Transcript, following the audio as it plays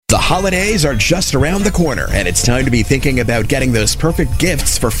The holidays are just around the corner, and it's time to be thinking about getting those perfect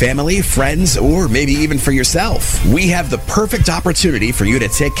gifts for family, friends, or maybe even for yourself. We have the perfect opportunity for you to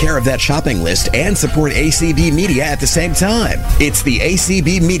take care of that shopping list and support ACB Media at the same time. It's the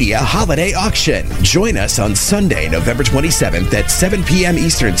ACB Media Holiday Auction. Join us on Sunday, November 27th at 7 p.m.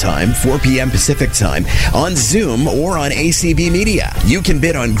 Eastern Time, 4 p.m. Pacific Time, on Zoom or on ACB Media. You can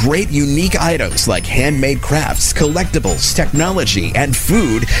bid on great, unique items like handmade crafts, collectibles, technology, and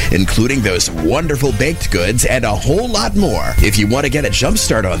food, including those wonderful baked goods and a whole lot more. If you want to get a jump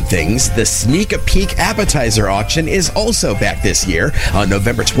start on things, the Sneak a Peek Appetizer Auction is also back this year on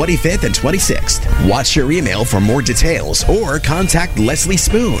November 25th and 26th. Watch your email for more details or contact Leslie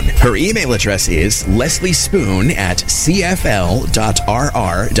Spoon. Her email address is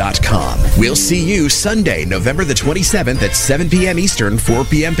lesliespoon@cfl.rr.com. We'll see you Sunday, November the 27th at 7 p.m. Eastern, 4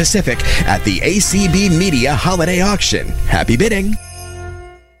 p.m. Pacific at the ACB Media Holiday Auction. Happy bidding.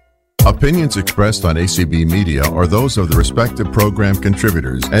 Opinions expressed on ACB Media are those of the respective program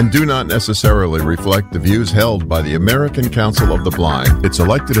contributors and do not necessarily reflect the views held by the American Council of the Blind, its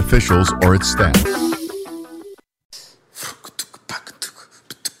elected officials, or its staff.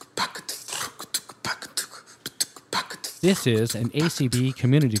 This is an ACB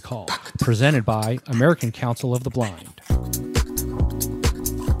community call presented by American Council of the Blind.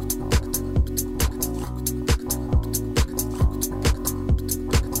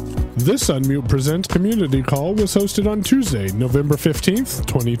 This Unmute Presents community call was hosted on Tuesday, November 15th,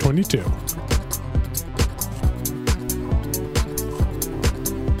 2022.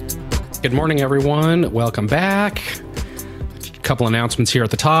 Good morning, everyone. Welcome back. A couple announcements here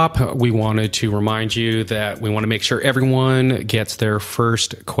at the top. We wanted to remind you that we want to make sure everyone gets their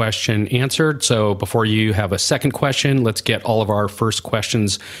first question answered. So before you have a second question, let's get all of our first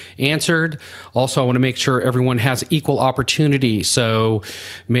questions answered. Also, I want to make sure everyone has equal opportunity. So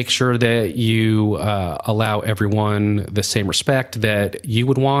make sure that you allow everyone the same respect that you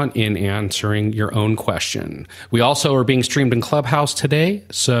would want in answering your own question. We also are being streamed in Clubhouse today.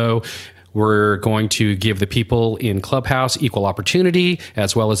 So we're going to give the people in Clubhouse equal opportunity,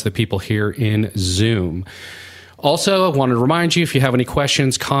 as well as the people here in Zoom. Also, I want to remind you, if you have any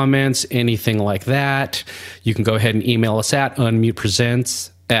questions, anything like that, you can go ahead and email us at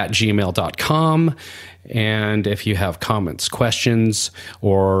unmutepresents@gmail.com. And if you have comments, questions,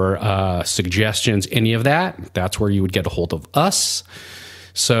 or suggestions, any of that, that's where you would get a hold of us.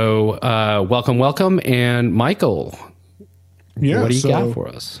 So welcome. And Michael, what do you got for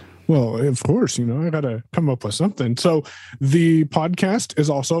us? Well, of course, I got to come up with something. So the podcast is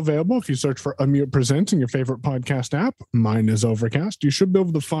also available if you search for Unmute Presents in your favorite podcast app. Mine is Overcast. You should be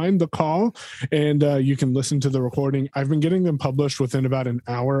able to find the call, and you can listen to the recording. I've been getting them published within about an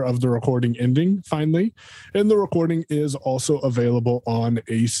hour of the recording ending, finally. And the recording is also available on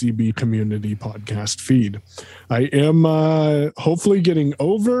ACB Community Podcast feed. I am hopefully getting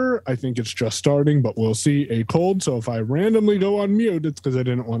over, I think it's just starting, but we'll see, a cold. So if I randomly go on mute, it's because I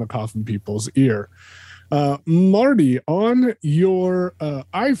didn't want to cough in people's ear. Marty, on your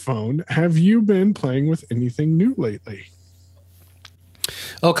iPhone, have you been playing with anything new lately?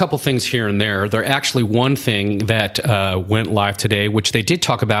 A couple things here and there. There actually one thing that went live today, which they did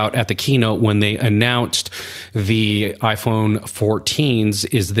talk about at the keynote when they announced the iPhone 14s,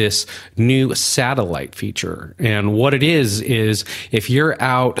 is this new satellite feature. And what it is if you're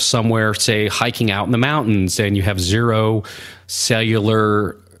out somewhere, say hiking out in the mountains, and you have zero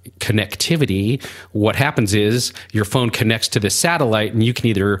cellular connectivity, what happens is your phone connects to the satellite, and you can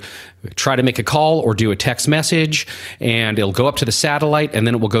either try to make a call or do a text message, and it'll go up to the satellite, and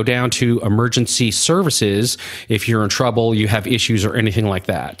then it will go down to emergency services if you're in trouble, you have issues, or anything like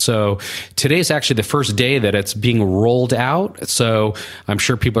that. So today's actually the first day that it's being rolled out. So I'm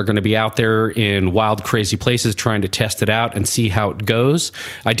sure people are going to be out there in wild, crazy places trying to test it out and see how it goes.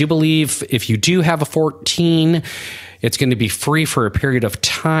 I do believe if you do have a 14, it's going to be free for a period of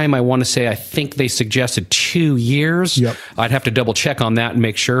time. I want to say, I think they suggested 2 years. Yep. I'd have to double check on that and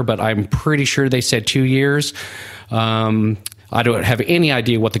make sure, but I'm pretty sure they said 2 years. I don't have any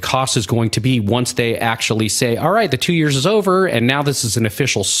idea what the cost is going to be once they actually say, all right, the 2 years is over, and now this is an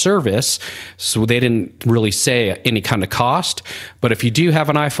official service. So they didn't really say any kind of cost. But if you do have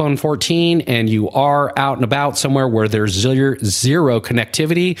an iPhone 14 and you are out and about somewhere where there's zero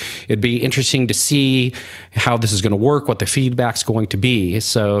connectivity, it'd be interesting to see how this is going to work, what the feedback's going to be.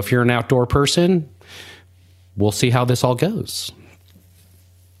 So if you're an outdoor person, we'll see how this all goes.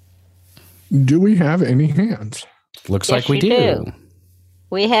 Do we have any hands? Looks yes, like we do.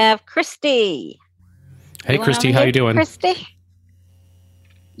 We have Christy. Hey, Christy, how you doing? Christy?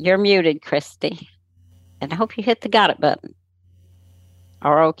 You're muted, Christy. And I hope you hit the got it button.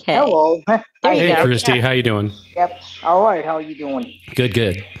 are okay. Hello. There you Hey, go. Christy, how you doing? Yep. All right. How you doing? Good,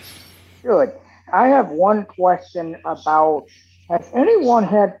 good. Good. I have one question about, has anyone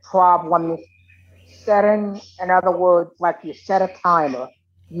had problems setting, in other words, like you set a timer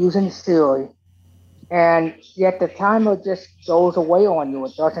using Siri, and yet the timer just goes away on you.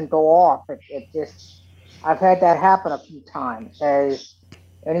 It doesn't go off. It just, I've had that happen a few times. Has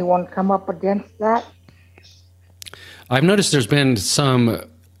anyone come up against that? I've noticed there's been some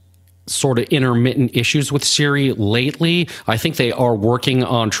sort of intermittent issues with Siri lately. I think they are working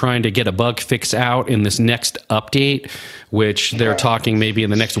on trying to get a bug fix out in this next update, which they're talking maybe in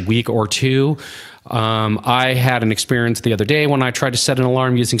the next week or two. I had an experience the other day when I tried to set an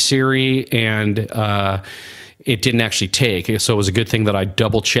alarm using Siri, and it didn't actually take. So it was a good thing that I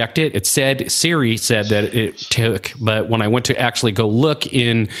double checked it. Siri said that it took, but when I went to actually go look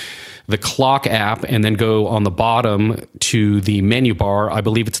in the clock app and then go on the bottom to the menu bar, I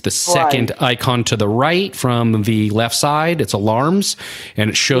believe it's the second icon to the right from the left side. It's alarms, and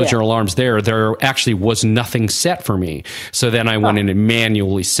it shows your alarms there. There actually was nothing set for me. So then I went in and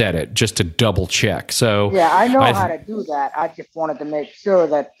manually set it just to double check. So yeah, I know how to do that. I just wanted to make sure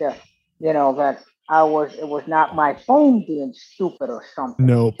that, that it was not my phone being stupid or something.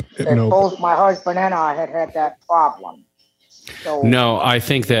 Nope. Both my husband and I had that problem. So, no, I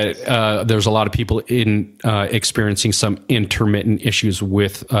think that there's a lot of people experiencing some intermittent issues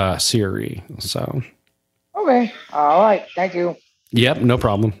with Siri. So, okay, all right, thank you. Yep, no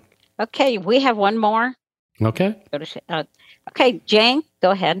problem. Okay, we have one more. Okay. Okay, Jane, go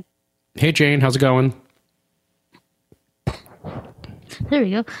ahead. Hey, Jane, how's it going? There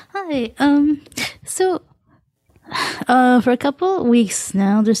we go. Hi. So, for a couple of weeks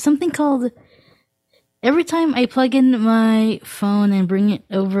now, there's something called. Every time I plug in my phone and bring it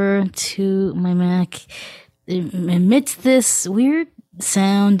over to my Mac, it emits this weird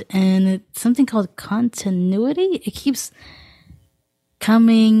sound, and it's something called continuity. It keeps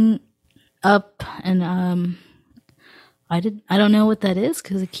coming up, and I don't know what that is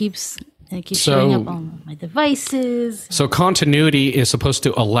because it keeps showing up on my devices. So continuity is supposed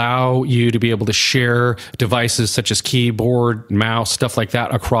to allow you to be able to share devices such as keyboard, mouse, stuff like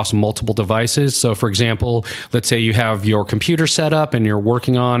that across multiple devices. So for example, let's say you have your computer set up and you're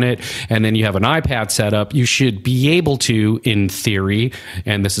working on it, and then you have an iPad set up. You should be able to, in theory,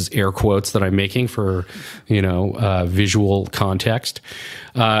 and this is air quotes that I'm making for, visual context,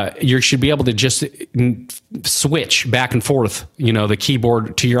 you should be able to just switch back and forth, the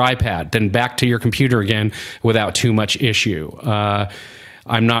keyboard to your iPad, then back to your computer again without too much issue.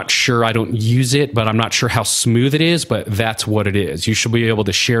 I'm not sure, I don't use it, but I'm not sure how smooth it is, but that's what it is. You should be able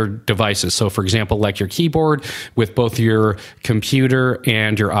to share devices. So for example, like your keyboard with both your computer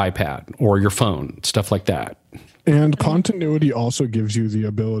and your iPad or your phone, stuff like that. And continuity also gives you the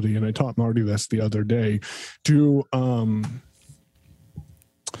ability, and I taught Marty this the other day, to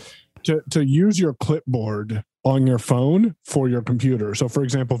use your clipboard on your phone for your computer. So for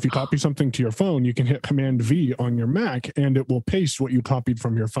example, if you copy something to your phone, you can hit Command V on your Mac and it will paste what you copied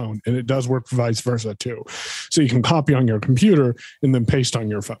from your phone. And it does work vice versa too. So you can copy on your computer and then paste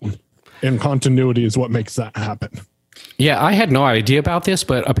on your phone. And continuity is what makes that happen. Yeah, I had no idea about this,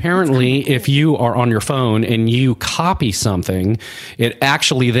 but apparently if you are on your phone and you copy something, it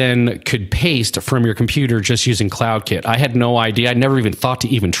actually then could paste from your computer just using CloudKit. I had no idea. I never even thought to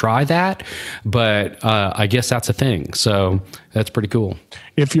even try that, but I guess that's a thing. So that's pretty cool.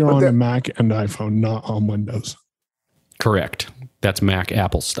 If you're on a Mac and iPhone, not on Windows. Correct. That's Mac,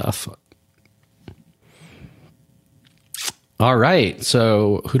 Apple stuff. All right.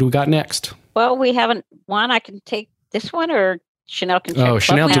 So who do we got next? Well, we haven't one. I can take this one, or Chanel can check. Oh,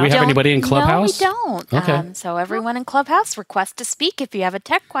 Chanel, do we have anybody in Clubhouse? No, we don't. Okay. So everyone in Clubhouse, request to speak if you have a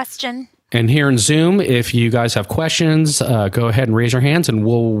tech question. And here in Zoom, if you guys have questions, go ahead and raise your hands, and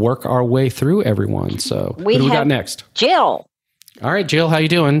we'll work our way through everyone. So who do we got next? Jill. All right, Jill, how you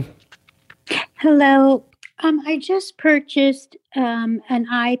doing? Hello. I just purchased an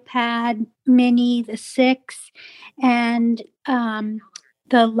iPad Mini, the 6, and the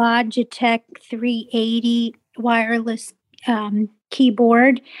Logitech 380 wireless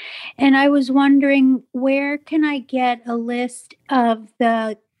keyboard. And I was wondering, where can I get a list of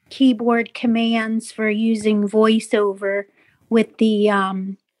the keyboard commands for using VoiceOver with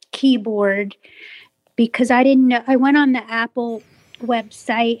the keyboard? Because I didn't know. I went on the Apple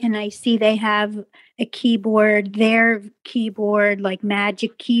website and I see they have a keyboard, their keyboard, like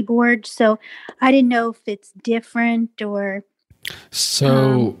Magic Keyboard. So I didn't know if it's different or.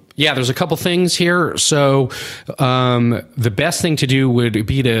 So, there's a couple things here. So, the best thing to do would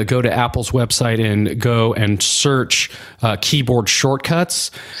be to go to Apple's website and go and search keyboard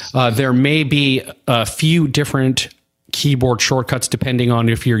shortcuts. There may be a few different keyboard shortcuts depending on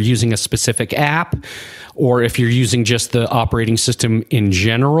if you're using a specific app or if you're using just the operating system in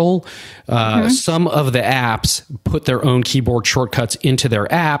general. Some of the apps put their own keyboard shortcuts into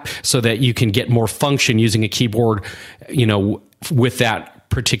their app so that you can get more function using a keyboard, with that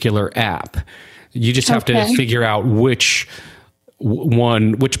particular app. You just have to figure out which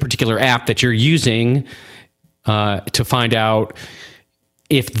particular app that you're using to find out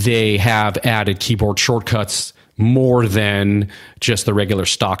if they have added keyboard shortcuts more than just the regular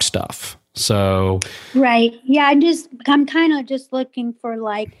stock stuff. So right. Yeah, I'm kind of just looking for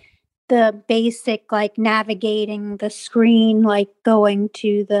like the basic, like navigating the screen, like going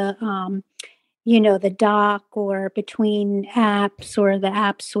to the the dock or between apps or the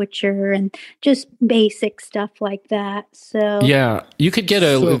app switcher and just basic stuff like that. So yeah, you could get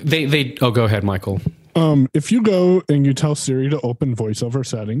go ahead, Michael. If you go and you tell Siri to open voiceover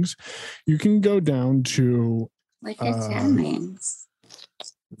settings, you can go down to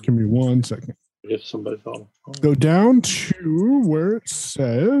give me 1 second. If somebody's on. Go down to where it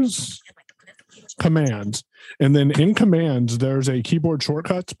says commands. And then in commands, there's a keyboard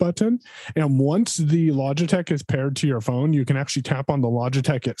shortcuts button. And once the Logitech is paired to your phone, you can actually tap on the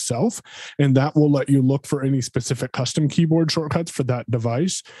Logitech itself. And that will let you look for any specific custom keyboard shortcuts for that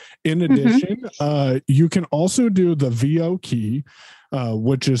device. In addition, you can also do the VO key,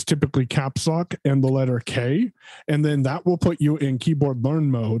 which is typically caps lock and the letter K. And then that will put you in keyboard learn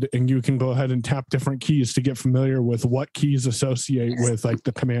mode. And you can go ahead and tap different keys to get familiar with what keys associate with like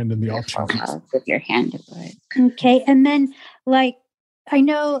the command and the option keys. With your hand above. Okay. And then like, I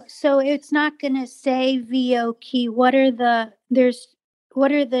know, so it's not going to say VO key. What are the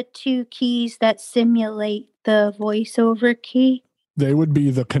 2 keys that simulate the voiceover key? They would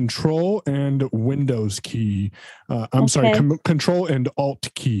be the Control and Windows key. Control and Alt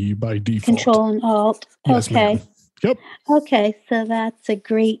key by default. Control and Alt. Yes, okay. Ma'am. Yep. Okay, so that's a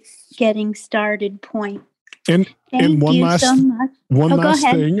great getting started point. And one last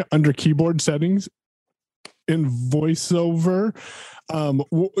so thing under keyboard settings in VoiceOver,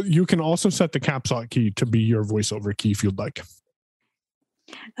 you can also set the caps lock key to be your VoiceOver key if you'd like.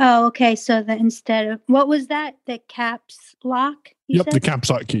 Oh, okay. So instead of what was that? The caps lock? Yep, the caps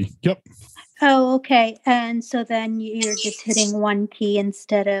lock key. Yep. Oh, okay. And so then you're just hitting one key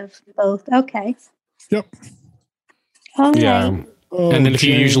instead of both. Okay. Yep. All yeah. right. And then if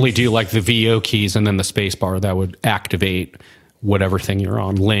you usually do like the VO keys and then the space bar, that would activate whatever thing you're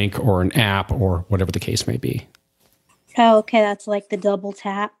on, link or an app or whatever the case may be. Oh, okay. That's like the double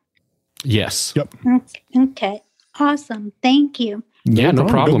tap. Yes. Yep. Okay. Awesome. Thank you. Yeah, no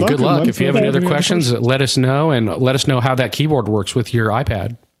problem. Good luck. If you have any other questions, let us know and let us know how that keyboard works with your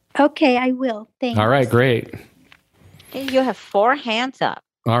iPad. Okay, I will. Thanks. All right, great. You have 4 hands up.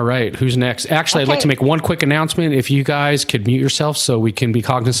 All right, who's next? Actually, I'd like to make one quick announcement. If you guys could mute yourself so we can be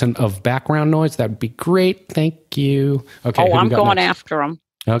cognizant of background noise, that would be great. Thank you. Okay. Oh, I'm going after them.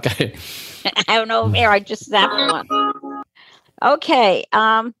 Okay. I don't know. Here, I just zapped one. Okay.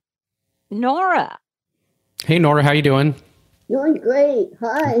 Nora. Hey, Nora, how you doing? Doing great.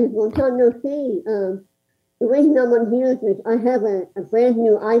 Hi, long time no see. The reason I'm here is I have a brand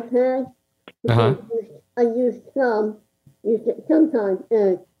new iPad. I use it sometimes.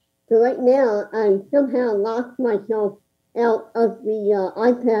 So right now, I somehow locked myself out of the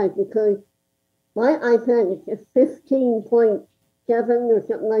iPad because my iPad is just 15.7 or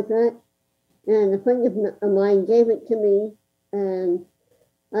something like that. And a friend of mine gave it to me, and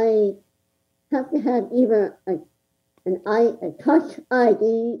I have to have either a touch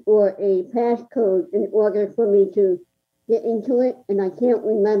ID or a passcode in order for me to get into it, and I cannot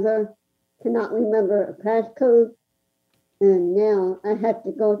remember a passcode. And now I have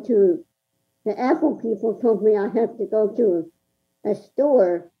to go to the Apple people told me I have to go to a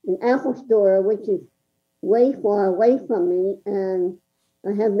store, an Apple store, which is way far away from me, and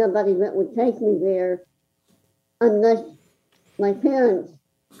I have nobody that would take me there unless my parents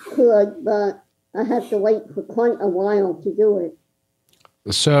could, but I have to wait for quite a while to do it.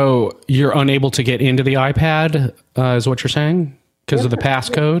 So you're unable to get into the iPad, is what you're saying? Because of the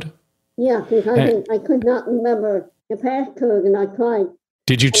passcode? Yeah, because I could not remember the passcode, and I tried.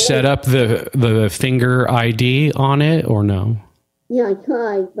 Did you set up the finger ID on it, or no? Yeah, I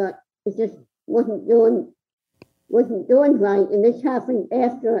tried, but it just wasn't doing right. And this happened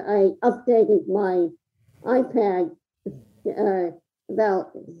after I updated my iPad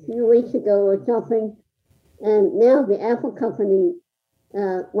about a few weeks ago or something. And now the Apple company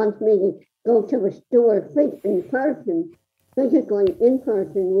wants me to go to the store physically in person,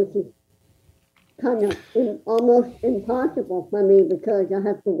 which is kind of almost impossible for me because I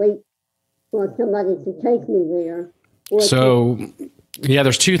have to wait for somebody to take me there. So, yeah,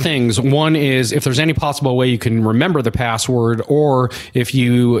 there's two things. One is if there's any possible way you can remember the password, or if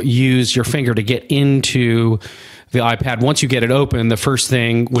you use your finger to get into the iPad. Once you get it open, the first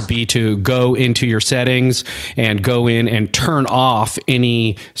thing would be to go into your settings and go in and turn off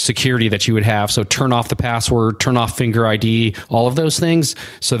any security that you would have. So turn off the password, turn off Finger ID, all of those things,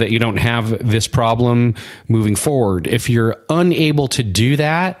 so that you don't have this problem moving forward. If you're unable to do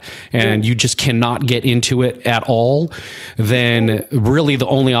that and you just cannot get into it at all, then really the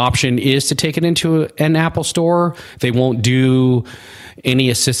only option is to take it into an Apple store. They won't do any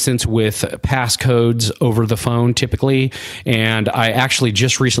assistance with passcodes over the phone typically. And I actually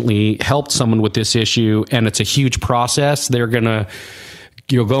just recently helped someone with this issue, and it's a huge process.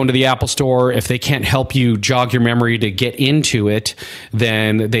 You'll go into the Apple store. If they can't help you jog your memory to get into it,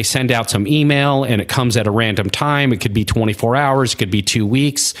 then they send out some email and it comes at a random time. It could be 24 hours. It could be 2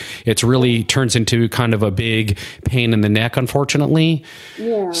 weeks. It's really turns into kind of a big pain in the neck, unfortunately.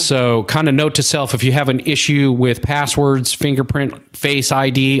 Yeah. So kind of note to self, if you have an issue with passwords, fingerprint, Face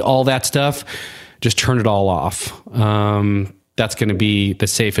ID, all that stuff, just turn it all off. That's going to be the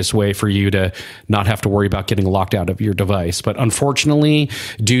safest way for you to not have to worry about getting locked out of your device. But unfortunately,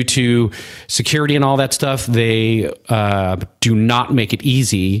 due to security and all that stuff, they do not make it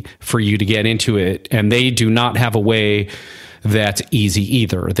easy for you to get into it. And they do not have a way that's easy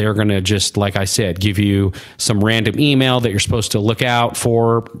either. They're going to just, like I said, give you some random email that you're supposed to look out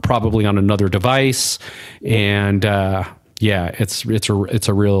for, probably on another device. And yeah, it's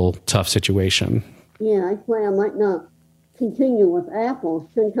a real tough situation. Yeah, that's why I might not continue with Apple.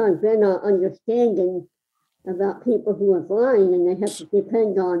 Sometimes they're not understanding about people who are blind and they have to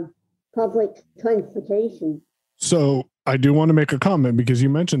depend on public transportation. So I do want to make a comment because you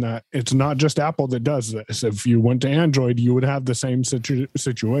mentioned that it's not just Apple that does this. If you went to Android, you would have the same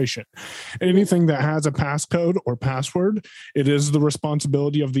situation. Anything that has a passcode or password, it is the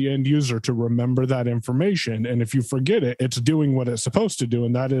responsibility of the end user to remember that information. And if you forget it, it's doing what it's supposed to do,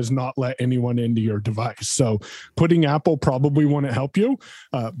 and that is not let anyone into your device. So putting Apple probably won't help you,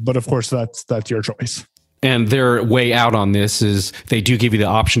 but of course that's your choice. And their way out on this is they do give you the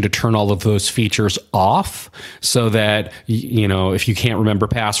option to turn all of those features off so that, you know, if you can't remember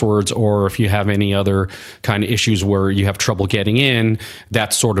passwords or if you have any other kind of issues where you have trouble getting in,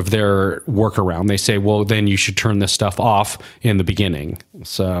 that's sort of their workaround. They say, well, then you should turn this stuff off in the beginning.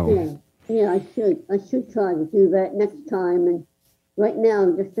 So yeah, I should try to do that next time. And right now,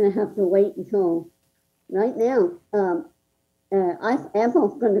 I'm just going to have to wait until right now.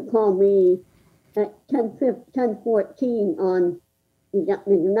 Apple's going to call me at 10:14 on the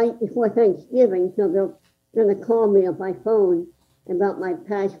night before Thanksgiving, so they're going to call me on my phone about my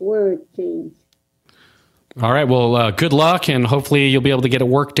password change. All right. Well, good luck, and hopefully you'll be able to get it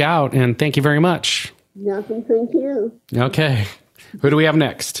worked out. And thank you very much. Nothing, thank you. Okay. Who do we have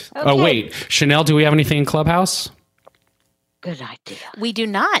next? Okay. Oh, wait. Chanel, do we have anything in Clubhouse? Good idea. We do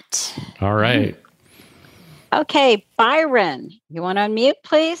not. All right. Okay, Byron, you want to unmute,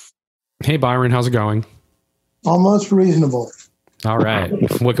 please? Hey, Byron, how's it going? Almost reasonable. All right.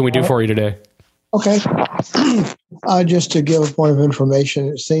 What can we do for you today? Okay. Just to give a point of information,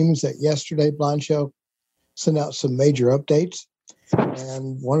 it seems that yesterday Blind Shell sent out some major updates,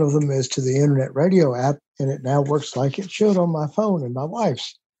 and one of them is to the Internet Radio app, and it now works like it should on my phone and my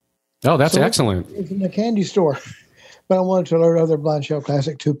wife's. Oh, that's excellent. It's in the candy store. But I wanted to alert other Blind Shell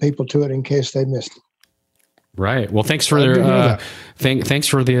Classic 2 people to it in case they missed it. Right. Well, thanks for thanks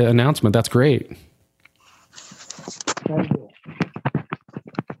for the announcement. That's great.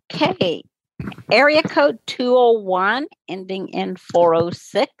 Okay. Area code 201 ending in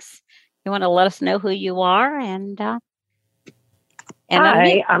 406. You want to let us know who you are and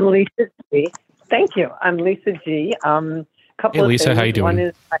Hi, I'm Lisa G. Thank you. I'm Lisa G. Hey, Lisa, how you doing? One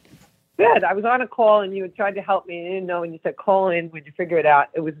is, good. I was on a call and you had tried to help me and I didn't know, and you said call in. Would you figure it out?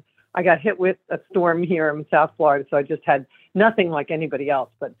 I got hit with a storm here in South Florida, so I just had nothing like anybody else,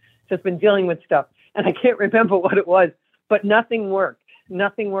 but just been dealing with stuff. And I can't remember what it was, but nothing worked.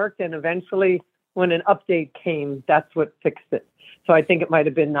 Nothing worked, and eventually when an update came, that's what fixed it. So I think it might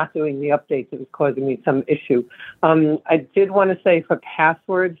have been not doing the updates that was causing me some issue. I did want to say for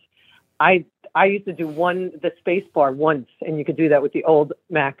passwords, I used to do the space bar once, and you could do that with the old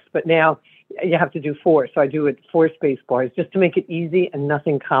Macs, but now you have to do 4. So I do it 4 space bars just to make it easy and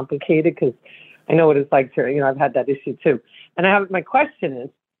nothing complicated, because I know what it's like to, I've had that issue too. And my question is,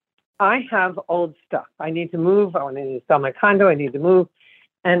 I have old stuff. I need to move. I need to sell my condo. I need to move.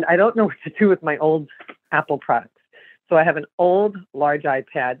 And I don't know what to do with my old Apple products. So I have an old large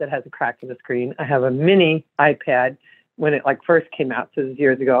iPad that has a crack in the screen. I have a mini iPad when it first came out, so this was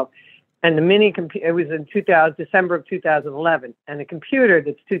years ago. And the mini computer, it was in December of 2011. And a computer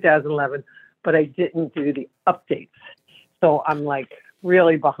that's 2011, but I didn't do the updates. So I'm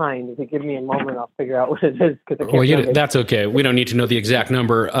really behind. If you give me a moment, I'll figure out what it is. That's okay. We don't need to know the exact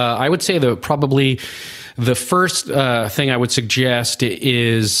number. I would say probably the first thing I would suggest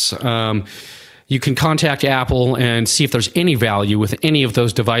is you can contact Apple and see if there's any value with any of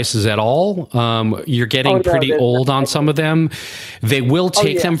those devices at all. You're getting pretty old on some of them. They will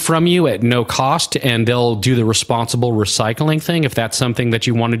take them from you at no cost, and they'll do the responsible recycling thing if that's something that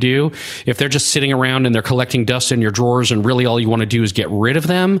you want to do. If they're just sitting around and they're collecting dust in your drawers and really all you want to do is get rid of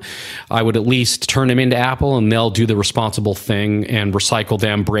them, I would at least turn them into Apple, and they'll do the responsible thing and recycle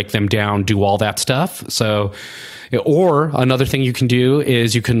them, break them down, do all that stuff. Or another thing you can do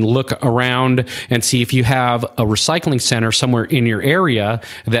is you can look around and see if you have a recycling center somewhere in your area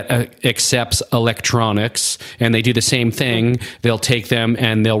that accepts electronics, and they do the same thing. They'll take them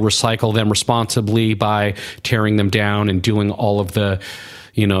and they'll recycle them responsibly by tearing them down and doing all of the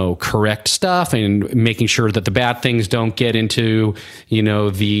correct stuff and making sure that the bad things don't get into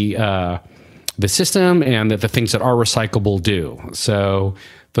the system, and that the things that are recyclable do. So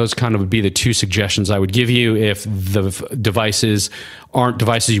those kind of would be the two suggestions I would give you if the devices aren't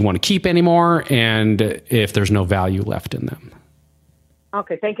devices you want to keep anymore, and if there's no value left in them.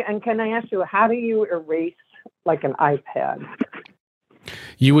 Okay, thank you. And can I ask you, how do you erase an iPad?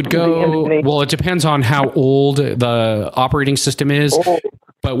 You would go, well, it depends on how old the operating system is.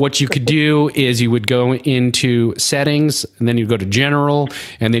 But what you could do is you would go into settings, and then you go to general,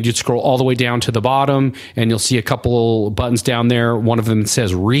 and then you'd scroll all the way down to the bottom, and you'll see a couple buttons down there. One of them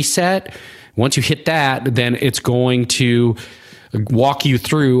says reset. Once you hit that, then it's going to walk you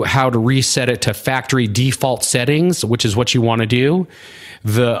through how to reset it to factory default settings, which is what you want to do.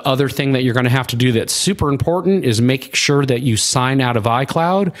 The other thing that you're going to have to do that's super important is making sure that you sign out of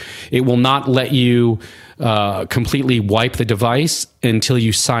iCloud. It will not let you completely wipe the device until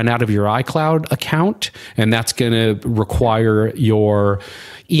you sign out of your iCloud account, and that's going to require your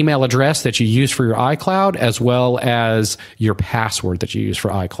email address that you use for your iCloud as well as your password that you use for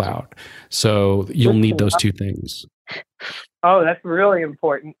iCloud. So you'll need those two things. Oh, that's really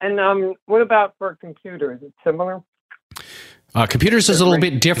important. And what about for a computer? Is it similar? Computers is a little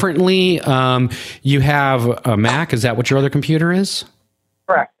bit differently. You have a Mac. Is that what your other computer is?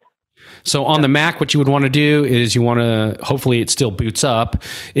 Correct. So on the Mac, what you would want to do is you want to, hopefully it still boots up.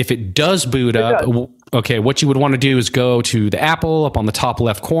 If it does boot up, okay, what you would want to do is go to the Apple up on the top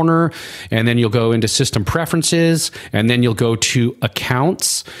left corner, and then you'll go into System Preferences, and then you'll go to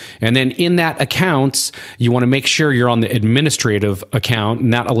Accounts. And then in that Accounts, you want to make sure you're on the administrative account,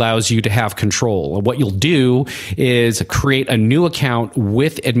 and that allows you to have control. And what you'll do is create a new account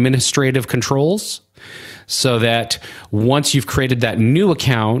with administrative controls, so that once you've created that new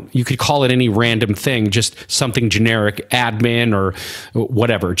account, you could call it any random thing, just something generic, admin or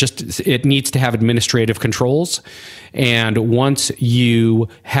whatever. Just it needs to have administrative controls. And once you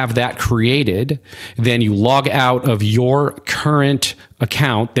have that created, then you log out of your current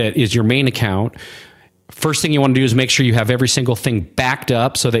account that is your main account. First thing you want to do is make sure you have every single thing backed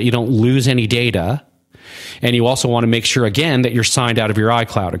up so that you don't lose any data. And you also want to make sure, again, that you're signed out of your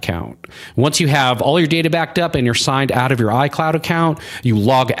iCloud account. Once you have all your data backed up and you're signed out of your iCloud account, you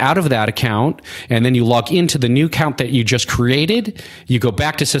log out of that account, and then you log into the new account that you just created. You go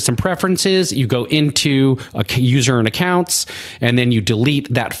back to System Preferences, you go into User and Accounts, and then you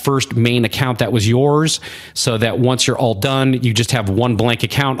delete that first main account that was yours, so that once you're all done, you just have one blank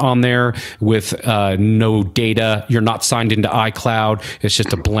account on there with no data. You're not signed into iCloud. It's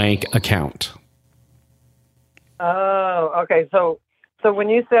just a blank account. Oh, okay. So when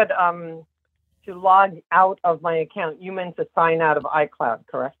you said to log out of my account, you meant to sign out of iCloud,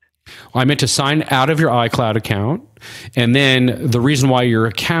 correct? I meant to sign out of your iCloud account, and then the reason why you're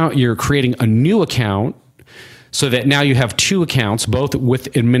creating a new account, so that now you have two accounts, both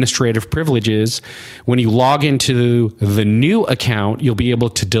with administrative privileges. When you log into the new account, you'll be able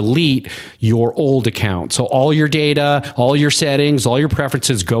to delete your old account. So all your data, all your settings, all your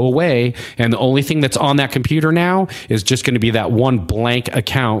preferences go away. And the only thing that's on that computer now is just going to be that one blank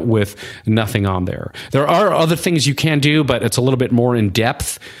account with nothing on there. There are other things you can do, but it's a little bit more in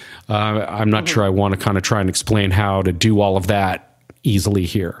depth. I'm not sure I want to kind of try and explain how to do all of that easily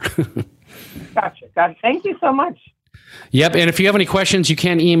here. Gotcha. Thank you so much. Yep. And if you have any questions, you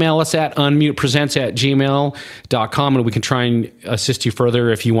can email us at unmutepresents@gmail.com, and we can try and assist you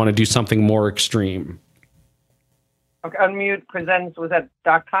further if you want to do something more extreme. Okay, Unmute Presents, was that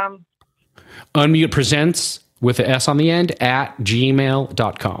 .com? Unmute Presents with the S on the end at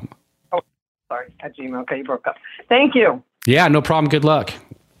gmail.com. Oh, sorry, at Gmail. Okay, you broke up. Thank you. Yeah, no problem. Good luck.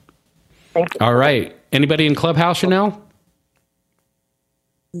 Thank you. All right. Anybody in Clubhouse, Chanel?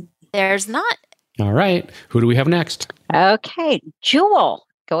 There's not. All right. Who do we have next? Okay, Jewel,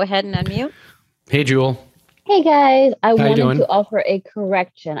 go ahead and unmute. Hey, Jewel. Hey guys, I you wanted doing? to offer a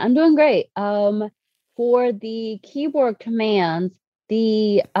correction. I'm doing great. For the keyboard commands,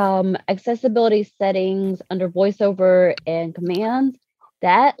 the accessibility settings under VoiceOver and commands,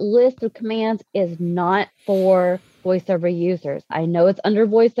 that list of commands is not for VoiceOver users. I know it's under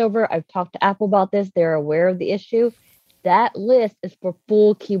VoiceOver. I've talked to Apple about this. They're aware of the issue. That list is for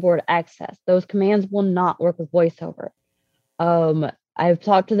full keyboard access. Those commands will not work with VoiceOver. I've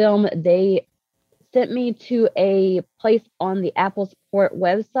talked to them. They sent me to a place on the Apple support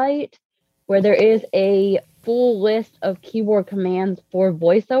website where there is a full list of keyboard commands for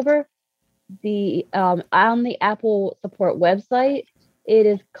VoiceOver. On the Apple support website, it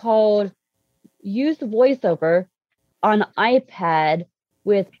is called Use VoiceOver on iPad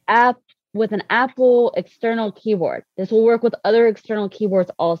with an Apple external keyboard. This will work with other external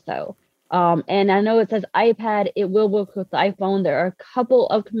keyboards also. And I know it says iPad, it will work with the iPhone. There are a couple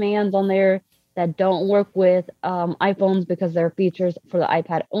of commands on there that don't work with iPhones because they're features for the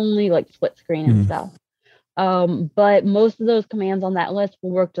iPad only, like split screen and stuff. But most of those commands on that list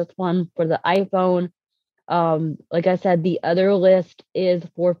will work just one for the iPhone. Like I said, the other list is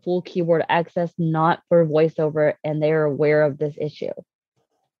for full keyboard access, not for VoiceOver, and they're aware of this issue.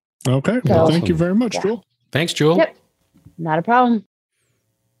 Okay. Well, thank you very much, Jewel. Thanks, Jewel. Yep. Not a problem.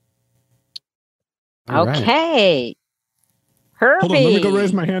 All right. Okay. Herbie. Hold on, let me go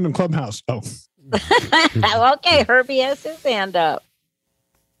raise my hand in Clubhouse. Oh. Okay, Herbie has his hand up.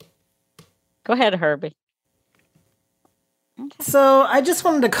 Go ahead, Herbie. So I just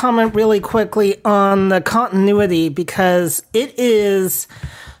wanted to comment really quickly on the continuity because it is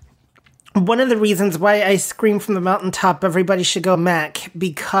one of the reasons why I scream from the mountaintop, everybody should go Mac,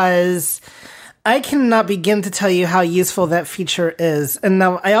 because I cannot begin to tell you how useful that feature is. And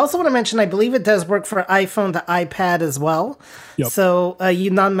now I also want to mention, I believe it does work for iPhone to iPad as well. Yep. So you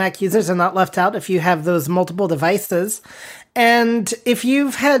non-Mac users are not left out if you have those multiple devices. And if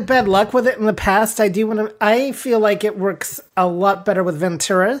you've had bad luck with it in the past, I feel like it works a lot better with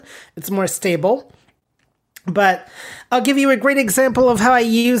Ventura. It's more stable. But I'll give you a great example of how I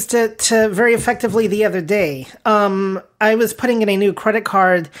used it very effectively the other day. I was putting in a new credit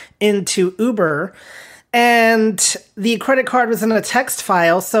card into Uber, and the credit card was in a text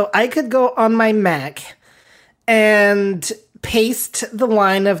file, so I could go on my Mac and paste the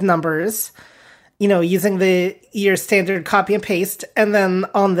line of numbers, using your standard copy and paste, and then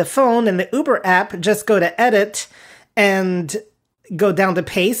on the phone in the Uber app, just go to edit and go down to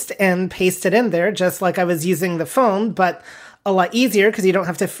paste and paste it in there, just like I was using the phone, but a lot easier because you don't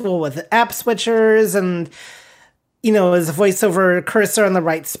have to fool with app switchers and, is a VoiceOver cursor in the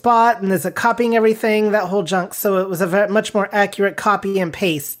right spot and is it copying everything, that whole junk. So it was a much more accurate copy and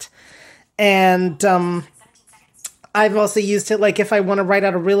paste. And I've also used it like if I want to write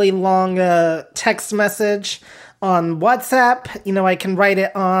out a really long text message on WhatsApp, I can write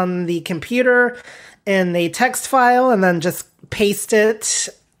it on the computer in a text file and then just paste it,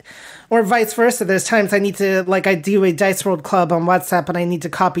 or vice versa. There's times I need to, I do a Dice World Club on WhatsApp and I need to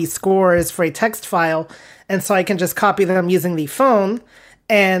copy scores for a text file, and so I can just copy them using the phone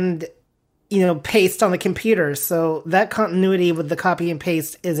and, paste on the computer. So that continuity with the copy and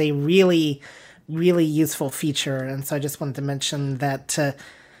paste is a really, really useful feature, and so I just wanted to mention that to,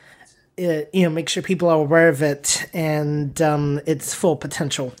 make sure people are aware of it and its full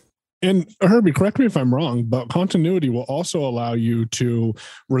potential. And Herbie, correct me if I'm wrong, but continuity will also allow you to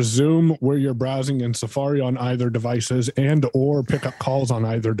resume where you're browsing in Safari on either devices and or pick up calls on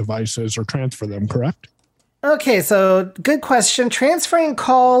either devices or transfer them, correct? Okay, so good question. Transferring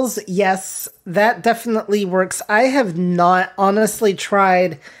calls, yes, that definitely works. I have not honestly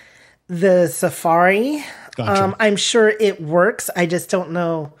tried the Safari. Gotcha. I'm sure it works. I just don't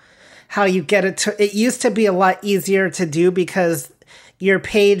know how you get it to. It used to be a lot easier to do because your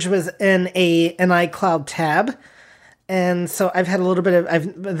page was in an iCloud tab. And so I've had a little bit of,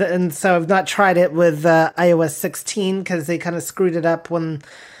 I've not tried it with iOS 16 because they kind of screwed it up when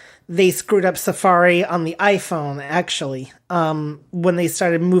they screwed up Safari on the iPhone, actually. When they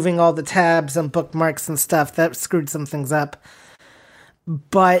started moving all the tabs and bookmarks and stuff, that screwed some things up.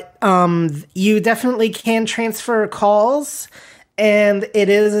 but you definitely can transfer calls. And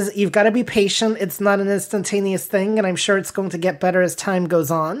you've got to be patient. It's not an instantaneous thing, and I'm sure it's going to get better as time goes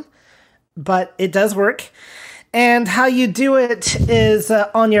on. But it does work. And how you do it is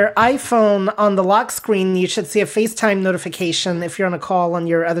on your iPhone, on the lock screen, you should see a FaceTime notification if you're on a call on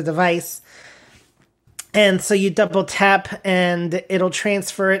your other device. And so you double tap and it'll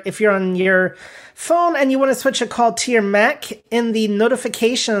transfer it. If you're on your phone and you want to switch a call to your Mac, in the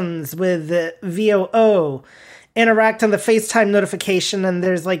notifications with VOO, interact on the FaceTime notification, and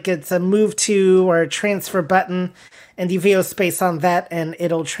there's it's a move to or a transfer button, and you VO space on that and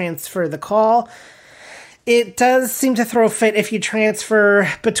it'll transfer the call. It does seem to throw a fit if you transfer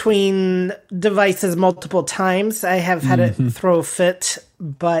between devices multiple times. I have had it throw a fit,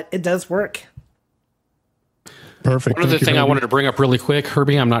 but it does work. Perfect. One other thing I wanted to bring up really quick,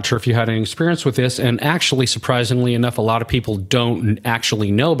 Herbie, I'm not sure if you had any experience with this, and actually, surprisingly enough, a lot of people don't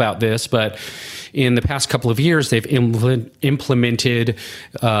actually know about this, but in the past couple of years, they've implemented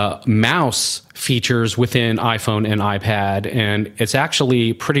mouse features within iPhone and iPad, and it's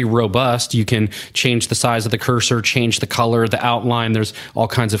actually pretty robust. You can change the size of the cursor, change the color, the outline. There's all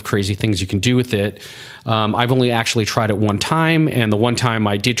kinds of crazy things you can do with it. I've only actually tried it one time, and the one time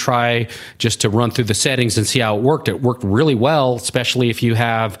I did try just to run through the settings and see how it worked really well, especially if you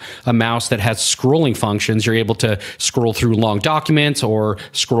have a mouse that has scrolling functions. You're able to scroll through long documents or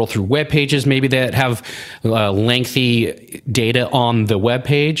scroll through web pages maybe that have lengthy data on the web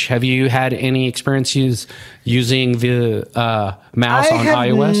page. Have you had any experience using the mouse on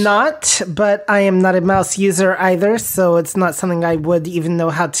iOS? I have not, but I am not a mouse user either, so it's not something I would even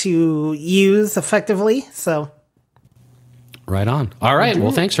know how to use effectively. So, right on. All right.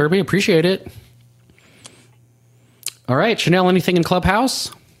 Well, thanks, Herbie. Appreciate it. All right, Chanel, anything in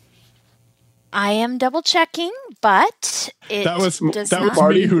Clubhouse? I am double checking, but that was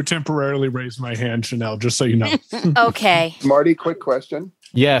me who temporarily raised my hand, Chanel, just so you know. Okay. Marty, quick question.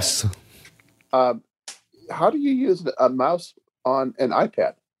 Yes. How do you use a mouse on an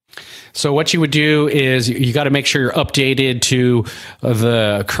iPad? So what you would do is you got to make sure you're updated to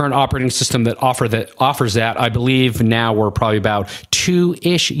the current operating system that offers that. I believe now we're probably about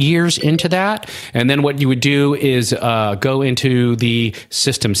 2-ish years into that. And then what you would do is go into the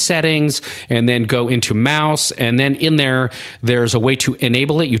system settings and then go into mouse. And then in there's a way to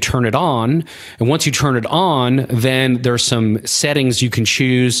enable it. You turn it on. And once you turn it on, then there's some settings you can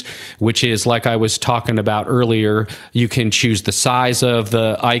choose, which is like I was talking about earlier. You can choose the size of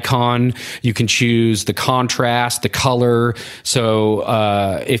the icon. You can choose the contrast, the color. So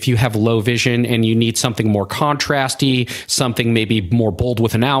if you have low vision and you need something more contrasty, something maybe more bold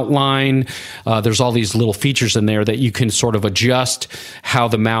with an outline, there's all these little features in there that you can sort of adjust how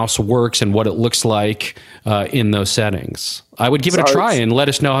the mouse works and what it looks like in those settings. I would give it a try and let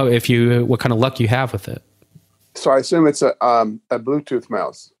us know what kind of luck you have with it. So I assume it's a Bluetooth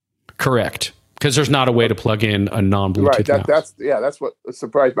mouse. Correct. Because there's not a way to plug in a non-Bluetooth mouse. That's what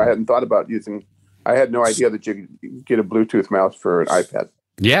surprised me. I hadn't thought about using. I had no idea that you could get a Bluetooth mouse for an iPad.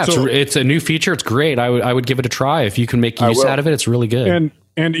 Yeah, it's a new feature. It's great. I would give it a try. If you can make use out of it, it's really good.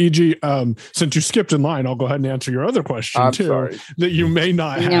 And EG, since you skipped in line, I'll go ahead and answer your other question that you may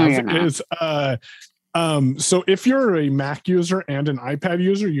not have. So if you're a Mac user and an iPad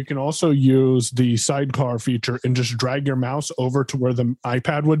user, you can also use the sidecar feature and just drag your mouse over to where the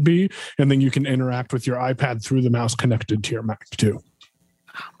iPad would be, and then you can interact with your iPad through the mouse connected to your Mac too.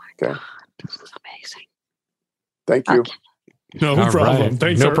 Oh my God, this is amazing. Thank you. Okay. No problem. Right.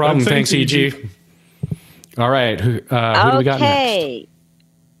 Thanks. No problem. Thanks, EG. All right. Who do we got next?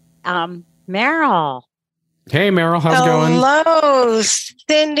 Meryl. Hey, Meryl, how's it going? Hello,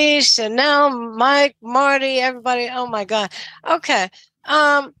 Cindy, Chanel, Mike, Marty, everybody. Oh, my God. Okay.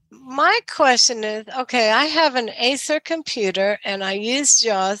 My question is, I have an Acer computer, and I use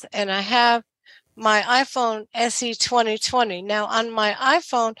JAWS, and I have my iPhone SE 2020. Now, on my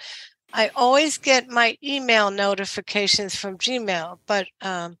iPhone, I always get my email notifications from Gmail, but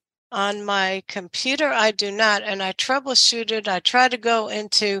on my computer, I do not, and I troubleshoot it. I try to go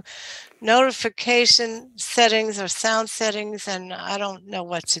into notification settings or sound settings, and I don't know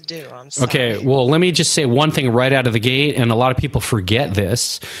what to do. I'm sorry. Okay, well, let me just say one thing right out of the gate, and a lot of people forget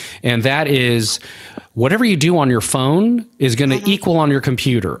this, and that is whatever you do on your phone is going to equal on your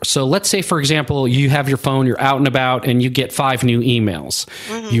computer. So let's say, for example, you have your phone, you're out and about, and you get 5 new emails.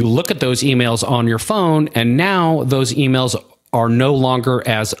 You look at those emails on your phone, and now those emails are no longer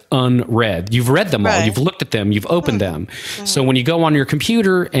as unread. You've read them all. You've looked at them. You've opened them. So when you go on your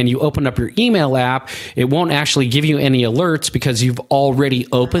computer and you open up your email app, it won't actually give you any alerts because you've already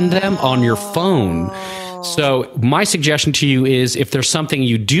opened them on your phone. So my suggestion to you is if there's something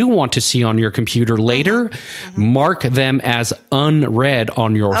you do want to see on your computer later, mark them as unread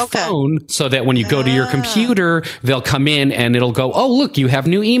on your phone so that when you go to your computer, they'll come in and it'll go, oh, look, you have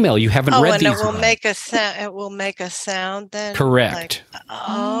new email. You haven't read and these. it will make a sound. It will make a sound then? Correct.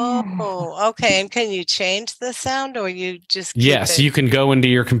 Okay. And can you change the sound or you just keep Yes, it? you can go into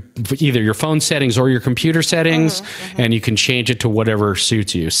your either your phone settings or your computer settings, and you can change it to whatever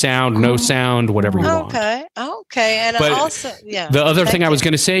suits you. Sound, no sound, whatever you want. Okay. And But also, the other thing I was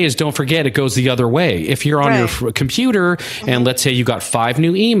going to say is don't forget it goes the other way. If you're on your computer and let's say you got 5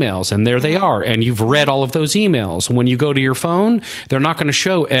 new emails and there they are and you've read all of those emails, when you go to your phone, they're not going to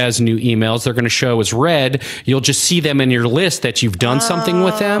show as new emails. They're going to show as read. You'll just see them in your list that you've done something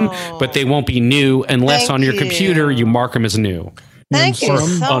with them, but they won't be new unless on your computer you mark them as new. Thank you.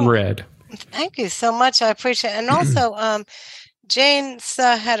 Unread. Thank you so much. I appreciate it. And also, Jane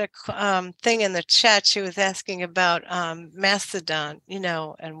had a thing in the chat. She was asking about Mastodon,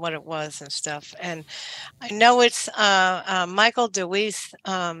 and what it was and stuff. And I know it's Michael DeWeese.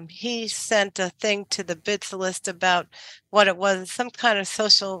 He sent a thing to the Bits list about what it was, some kind of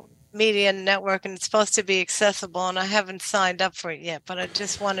social media network, and it's supposed to be accessible. And I haven't signed up for it yet, but I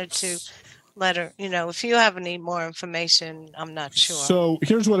just wanted to let her, if you have any more information, I'm not sure. So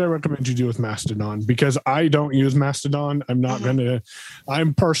here's what I recommend you do with Mastodon, because I don't use Mastodon. I'm not I'm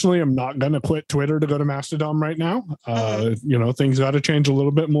not going to quit Twitter to go to Mastodon right now. Things got to change a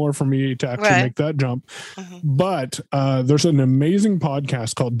little bit more for me to actually make that jump. But there's an amazing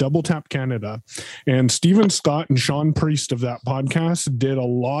podcast called Double Tap Canada, and Stephen Scott and Sean Priest of that podcast did a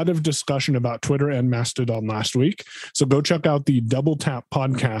lot of discussion about Twitter and Mastodon last week. So go check out the Double Tap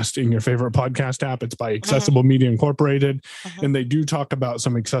podcast in your favorite podcast app. It's by Accessible Media Incorporated, and they do talk about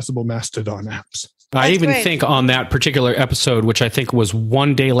some accessible Mastodon apps. I even think on that particular episode, which I think was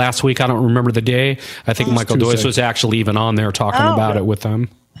one day last week, I don't remember the day. I think Michael Doyce was actually even on there talking about it with them.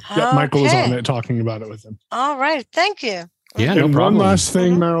 Yeah, Michael was on it talking about it with them. All right. Thank you. Yeah, no problem. One last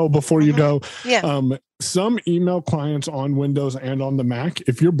thing, Meryl, before you go. Yeah. Some email clients on Windows and on the Mac,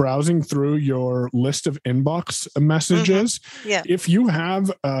 if you're browsing through your list of inbox messages, if you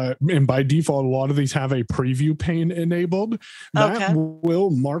have, and by default, a lot of these have a preview pane enabled, that will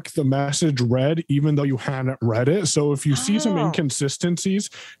mark the message read, even though you hadn't read it. So if you see some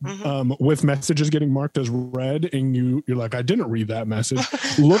inconsistencies with messages getting marked as read, and you're like, I didn't read that message,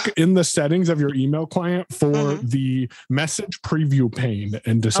 look in the settings of your email client for the message preview pane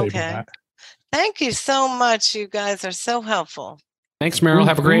and disable that. Thank you so much. You guys are so helpful. Thanks, Meryl.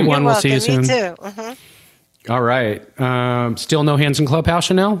 Have a great one. We'll see you soon. Me too. All right. Still no hands in Clubhouse,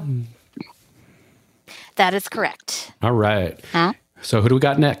 Chanel? That is correct. All right. So who do we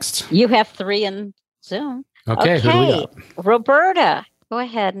got next? You have 3 in Zoom. Okay. Who do we got? Roberta, go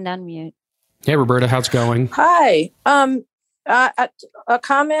ahead and unmute. Hey, Roberta. How's it going? Hi. A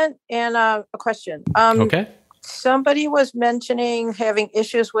comment and a question. Okay. Somebody was mentioning having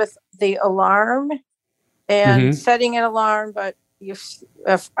issues with the alarm and setting an alarm, but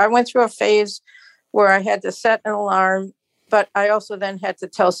I went through a phase where I had to set an alarm, but I also then had to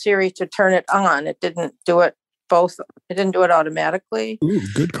tell Siri to turn it on. It didn't do it both. It didn't do it automatically. Ooh,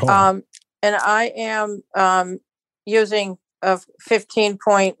 good call. And I am using a 15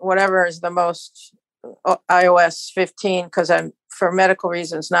 point, whatever is the most, iOS 15, because I'm, for medical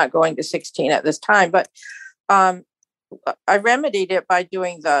reasons, not going to 16 at this time. But I remedied it by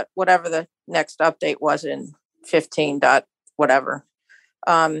doing whatever the next update was in 15 dot whatever.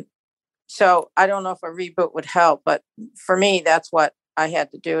 So I don't know if a reboot would help, but for me, that's what I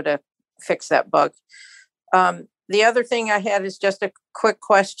had to do to fix that bug. The other thing I had is just a quick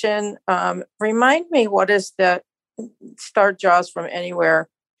question. Remind me, what is the Start JAWS from Anywhere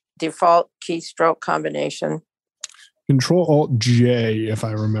default keystroke combination? Control-Alt-J, if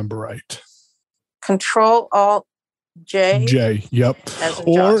I remember right. Control-Alt-J? J, yep.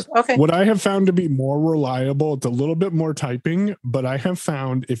 Or what I have found to be more reliable, it's a little bit more typing, but I have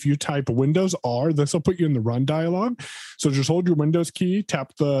found if you type Windows R, this will put you in the run dialog. So just hold your Windows key,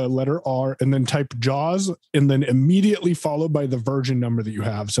 tap the letter R, and then type JAWS, and then immediately followed by the version number that you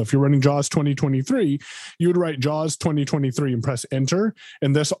have. So if you're running JAWS 2023, you would write JAWS 2023 and press enter,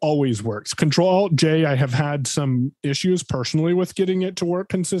 and this always works. Control-Alt-J, I have had some issues personally with getting it to work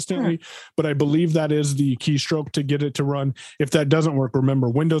consistently, but I believe that is the keystroke to get it to run. If that doesn't work, remember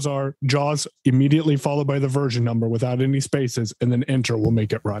Windows R, JAWS immediately followed by the version number without any spaces, and then enter will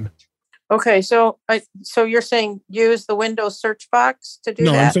make it run. Okay, so you're saying use the Windows search box to do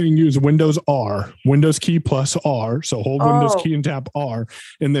that? No, I'm saying use Windows R, Windows key plus R. So hold Windows key and tap R.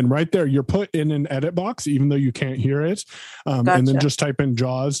 And then right there, you're put in an edit box, even though you can't hear it. Gotcha. And then just type in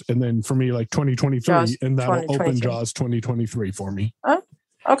JAWS. And then for me, like 2023, JAWS and that'll open JAWS 2023 for me.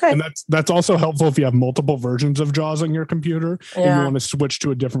 Okay. And that's also helpful if you have multiple versions of JAWS on your computer and you want to switch to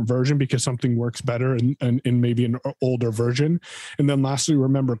a different version because something works better in maybe an older version. And then lastly,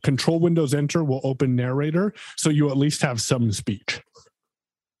 remember, Control Windows Enter will open narrator, so you at least have some speech.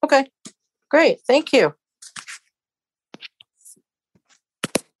 Okay, great. Thank you.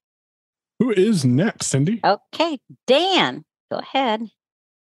 Who is next, Cindy? Okay, Dan, go ahead.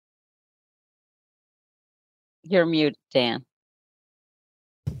 You're mute, Dan.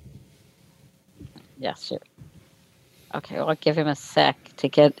 Yes, sir. Okay, well, I'll give him a sec to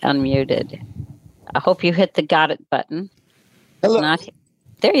get unmuted. I hope you hit the got it button. Hello.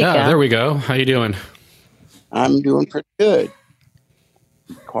 There you go. There we go. How you doing? I'm doing pretty good.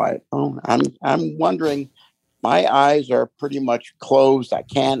 Quiet phone. I'm wondering, my eyes are pretty much closed. I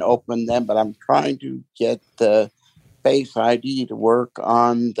can't open them, but I'm trying to get the Face ID to work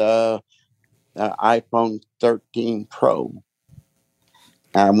on the iPhone 13 Pro.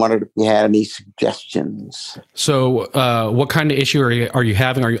 I wondered if you had any suggestions. So what kind of issue are you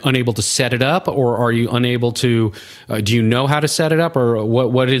having? Are you unable to set it up, or are you unable to, do you know how to set it up, or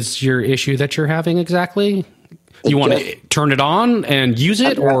what is your issue that you're having exactly? You want to turn it on and use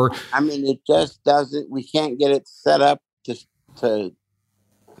it, or? I mean, it just doesn't, we can't get it set up to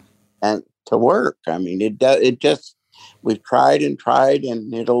work. I mean, it just, we've tried and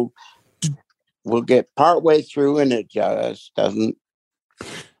we'll get partway through and it just doesn't.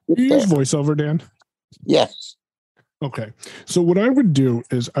 You use VoiceOver, Dan? Yes. Okay. So what I would do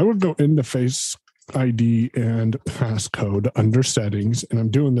is I would go into Face ID and passcode under settings, and I'm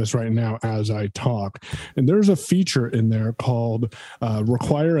doing this right now as I talk. And there's a feature in there called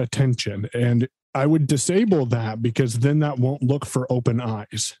require attention. And I would disable that because then that won't look for open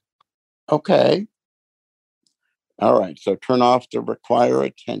eyes. Okay. All right. So turn off the require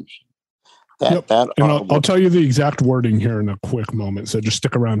attention. And I'll tell you the exact wording here in a quick moment. So just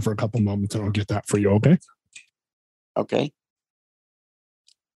stick around for a couple moments and I'll get that for you. Okay. Okay.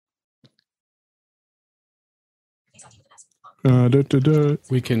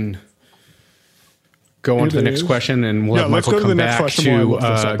 We can go on to the next question, and we'll have Michael come back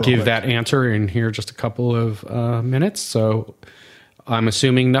to give that answer in here just a couple of minutes. So I'm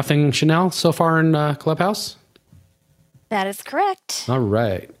assuming nothing, Chanel, so far in Clubhouse? That is correct. All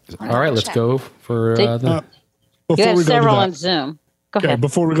right. Let's go for the... You have several on Zoom. Go ahead.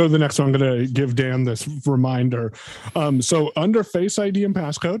 Before we go to the next one, I'm going to give Dan this reminder. So under Face ID and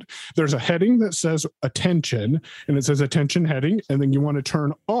passcode, there's a heading that says attention, and it says attention heading. And then you want to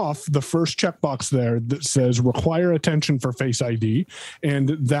turn off the first checkbox there that says require attention for Face ID. And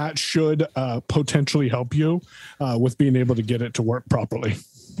that should potentially help you with being able to get it to work properly.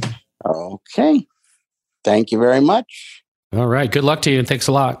 Okay. Thank you very much. All right. Good luck to you, and thanks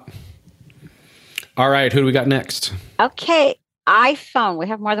a lot. All right. Who do we got next? Okay. iPhone. We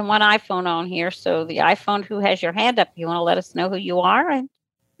have more than one iPhone on here. So the iPhone who has your hand up, you want to let us know who you are and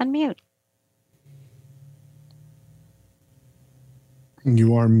unmute.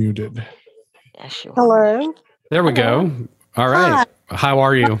 You are muted. Yes, you are. Hello. There we go. All right. Hi. How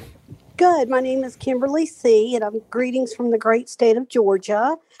are you? Good. My name is Kimberly C., and I'm greetings from the great state of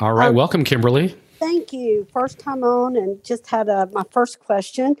Georgia. All right. Welcome, Kimberly. Thank you. First time on and just had my first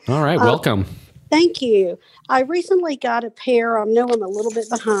question. All right. Welcome. Thank you. I recently got a pair, I know I'm a little bit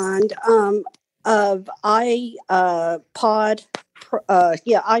behind, of iPod Pros.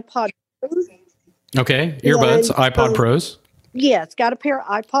 Okay. Earbuds, and, iPod Pros. Yeah, it's got a pair of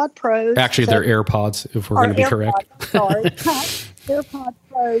iPod Pros. Actually, they're AirPods, if we're going to be correct. Sorry. AirPod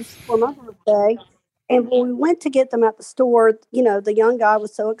Pros for my birthday. And when we went to get them at the store, the young guy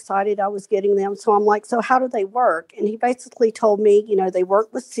was so excited I was getting them. So I'm like, so how do they work? And he basically told me, they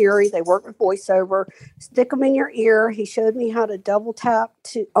work with Siri, they work with VoiceOver, stick them in your ear. He showed me how to double tap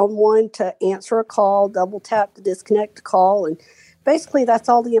on one to answer a call, double tap to disconnect the call. And basically that's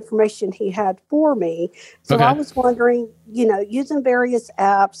all the information he had for me. So I was wondering, using various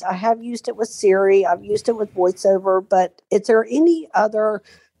apps, I have used it with Siri, I've used it with VoiceOver, but is there any other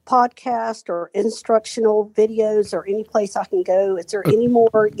podcast or instructional videos or any place I can go? Is there any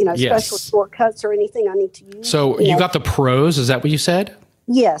more, special shortcuts or anything I need to use? So you got the Pros, is that what you said?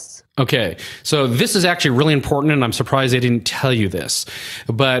 Yes. Okay, so this is actually really important, and I'm surprised they didn't tell you this.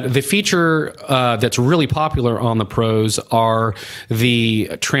 But the feature that's really popular on the Pros are the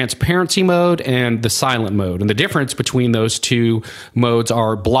transparency mode and the silent mode. And the difference between those two modes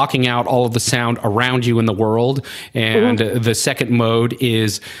are blocking out all of the sound around you in the world. And the second mode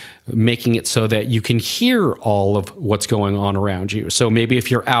is making it so that you can hear all of what's going on around you. So maybe if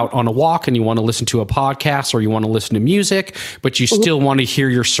you're out on a walk and you want to listen to a podcast or you want to listen to music, but you still want to hear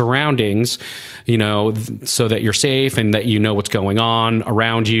your surroundings, you know, so that you're safe and that you know what's going on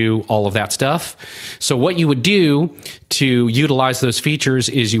around you, all of that stuff. So what you would do to utilize those features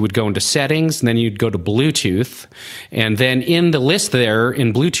is you would go into settings, and then you'd go to Bluetooth. And then in the list there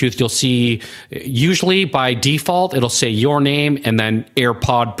in Bluetooth, you'll see usually by default, it'll say your name and then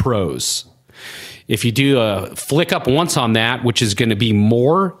AirPod Pros. If you do a flick up once on that, which is going to be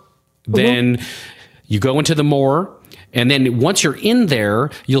more, then you go into the more. And then once you're in there,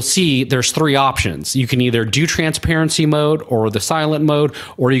 you'll see there's three options. You can either do transparency mode or the silent mode,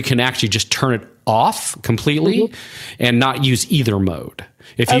 or you can actually just turn it off completely and not use either mode.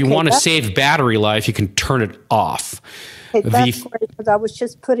 If you want to save battery life, you can turn it off. Okay, that's great, because I was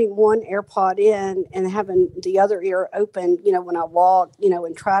just putting one AirPod in and having the other ear open, you know, when I walk, you know,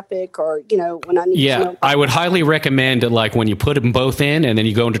 in traffic, or, you know, when I need to know. I would highly recommend it, like when you put them both in and then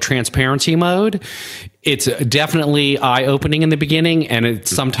you go into transparency mode. It's definitely eye-opening in the beginning, and it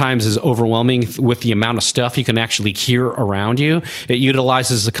sometimes is overwhelming with the amount of stuff you can actually hear around you. It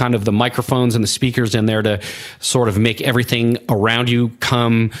utilizes the kind of the microphones and the speakers in there to sort of make everything around you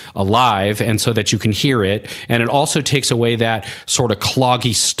come alive, and so that you can hear it. And it also takes away that sort of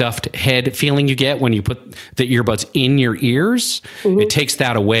cloggy, stuffed head feeling you get when you put the earbuds in your ears. It takes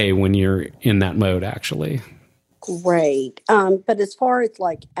that away when you're in that mode, actually. Great. But as far as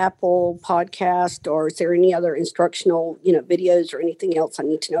like Apple Podcast, or is there any other instructional, you know, videos or anything else I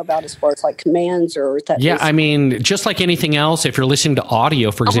need to know about as far as like commands or that? Yeah, I mean, just like anything else, if you're listening to audio,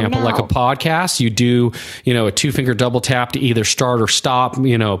 for example, like a podcast, you do, you know, a 2-finger double tap to either start or stop,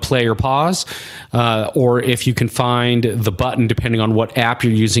 you know, play or pause. Or if you can find the button, depending on what app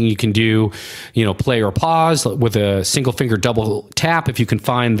you're using, you can do, you know, play or pause with a single finger double tap. If you can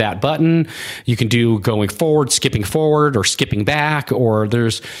find that button, you can do going forward, skipping forward, or skipping back, or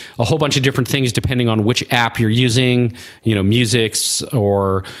there's a whole bunch of different things depending on which app you're using, you know, musics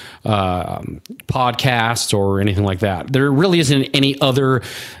or podcasts or anything like that. There really isn't any other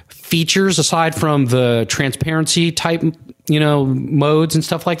features aside from the transparency type, you know, modes and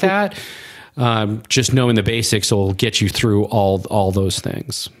stuff like that. Just knowing the basics will get you through all those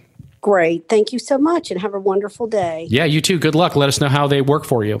things. Great. Thank you so much, and have a wonderful day. Yeah, you too. Good luck. Let us know how they work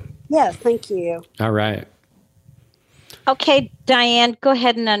for you. Yes, thank you. All right. Okay, Diane, go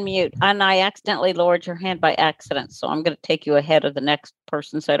ahead and unmute. And I accidentally lowered your hand by accident, so I'm going to take you ahead of the next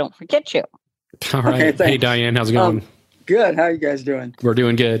person so I don't forget you. All right. Okay, hey, Diane, how's it going? Good. How are you guys doing? We're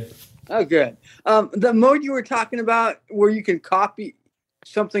doing good. Oh, good. The mode you were talking about where you can copy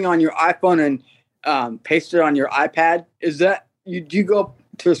something on your iPhone and paste it on your iPad, is that, do you go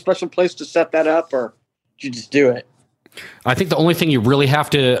to a special place to set that up, or do you just do it? I think the only thing you really have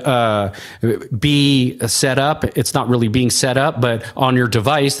to be set up, it's not really being set up, but on your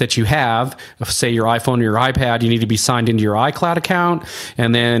device that you have, say your iPhone or your iPad, you need to be signed into your iCloud account.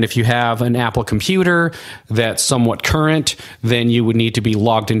 And then if you have an Apple computer that's somewhat current, then you would need to be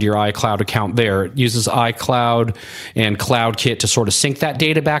logged into your iCloud account there. It uses iCloud and CloudKit to sort of sync that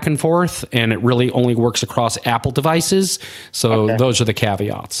data back and forth, and it really only works across Apple devices. So those are the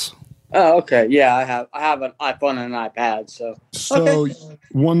caveats. Oh, okay. Yeah, I have an iPhone and an iPad. So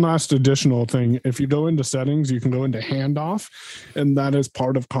one last additional thing. If you go into settings, you can go into handoff, and that is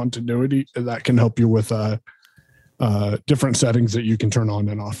part of continuity. That can help you with different settings that you can turn on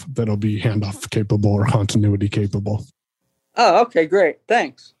and off. That'll be handoff capable or continuity capable. Oh, okay. Great.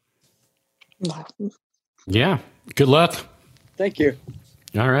 Thanks. Yeah. Good luck. Thank you.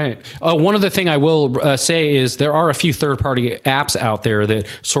 All right. One other thing I will say is there are a few third-party apps out there that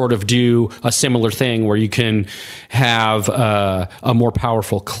sort of do a similar thing where you can have a more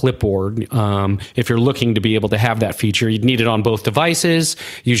powerful clipboard. If you're looking to be able to have that feature, you'd need it on both devices.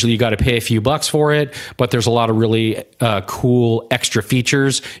 Usually you got to pay a few bucks for it, but there's a lot of really cool extra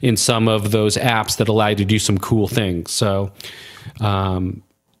features in some of those apps that allow you to do some cool things. So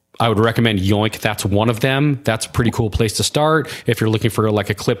I would recommend Yoink. That's one of them. That's a pretty cool place to start if you're looking for like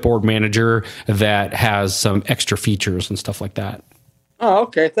a clipboard manager that has some extra features and stuff like that. Oh,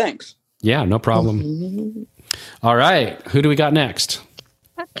 okay. Thanks. Yeah, no problem. All right. Who do we got next?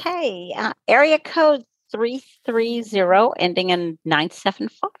 Okay. Area code 330 ending in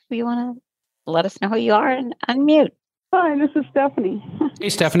 975. You want to let us know who you are and unmute? Hi, this is Stephanie. Hey,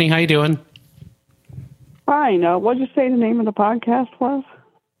 Stephanie, how you doing? Fine. What did you say the name of the podcast was?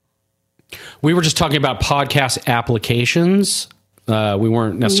 We were just talking about podcast applications. We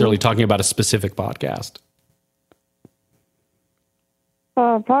weren't necessarily talking about a specific podcast.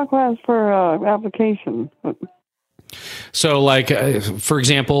 Podcast for application. So, like, for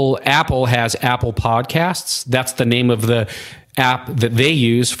example, Apple has Apple Podcasts. That's the name of the app that they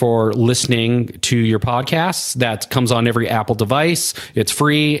use for listening to your podcasts. That comes on every Apple device. It's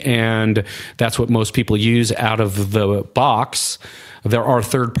free, and that's what most people use out of the box. There are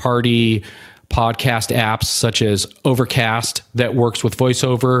third-party podcast apps such as Overcast that works with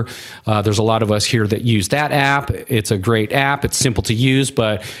VoiceOver. There's a lot of us here that use that app. It's a great app. It's simple to use,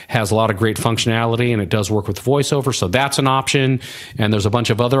 but has a lot of great functionality, and it does work with VoiceOver. So that's an option. And there's a bunch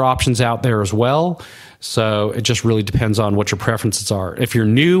of other options out there as well. So it just really depends on what your preferences are. If you're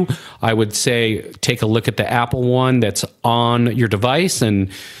new, I would say take a look at the Apple one that's on your device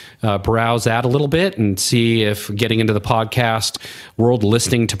and browse that a little bit and see if getting into the podcast world,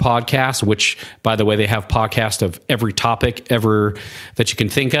 listening to podcasts, which, by the way, they have podcasts of every topic ever that you can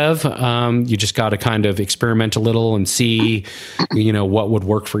think of. You just got to kind of experiment a little and see, what would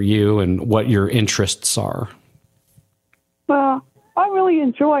work for you and what your interests are. Well, I really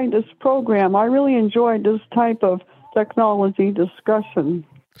enjoyed this program. I really enjoyed this type of technology discussion.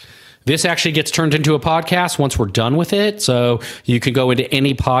 This actually gets turned into a podcast once we're done with it. So you can go into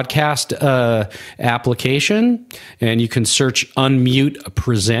any podcast application and you can search Unmute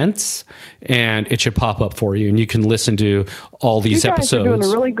Presents and it should pop up for you. And you can listen to all these episodes. You guys are doing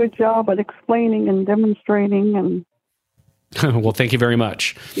a really good job at explaining and demonstrating and well, thank you very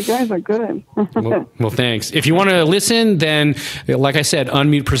much. You guys are good. well, thanks. If you want to listen, then, like I said,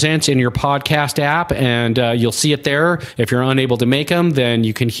 Unmute Presents in your podcast app, and you'll see it there. If you're unable to make them, then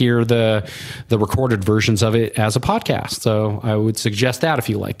you can hear the recorded versions of it as a podcast. So I would suggest that if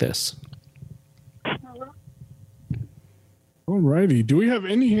you like this. All righty. Do we have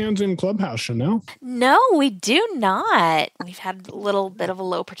any hands in Clubhouse, Chanel? No, we do not. We've had a little bit of a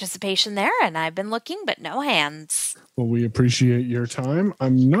low participation there, and I've been looking, but no hands. Well, we appreciate your time.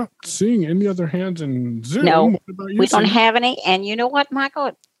 I'm not seeing any other hands in Zoom. No, What about you, we don't Sam? have any. And you know what,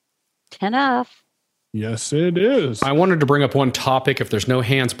 Michael? 10 off. Yes, it is. I wanted to bring up one topic if there's no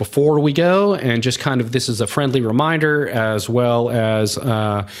hands before we go, and just kind of this is a friendly reminder as well as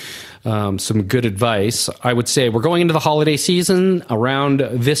some good advice. I would say we're going into the holiday season. Around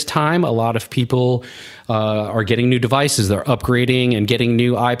this time, a lot of people are getting new devices. They're upgrading and getting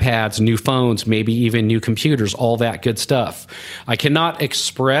new iPads, new phones, maybe even new computers, all that good stuff. I cannot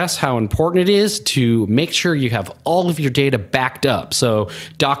express how important it is to make sure you have all of your data backed up. So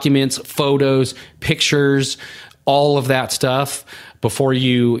documents, photos, pictures, all of that stuff before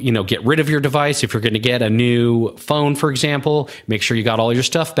you get rid of your device. If you're going to get a new phone, for example, make sure you got all your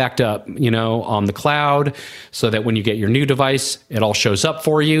stuff backed up, on the cloud so that when you get your new device, it all shows up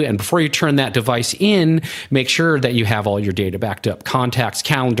for you. And before you turn that device in, make sure that you have all your data backed up, contacts,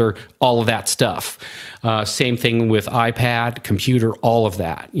 calendar, all of that stuff. Same thing with iPad, computer, all of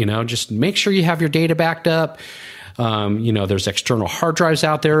that, just make sure you have your data backed up. There's external hard drives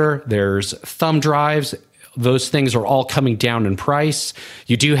out there. There's thumb drives. Those things are all coming down in price.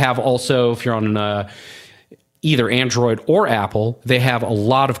 You do have also, if you're on either Android or Apple, they have a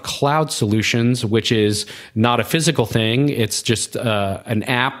lot of cloud solutions, which is not a physical thing. It's just an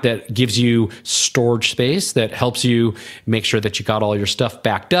app that gives you storage space that helps you make sure that you got all your stuff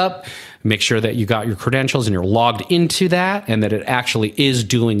backed up, make sure that you got your credentials and you're logged into that and that it actually is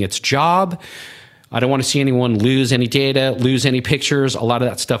doing its job. I don't want to see anyone lose any data, lose any pictures. A lot of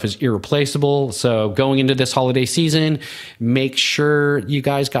that stuff is irreplaceable. So going into this holiday season, make sure you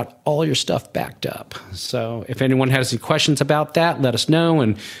guys got all your stuff backed up. So if anyone has any questions about that, let us know,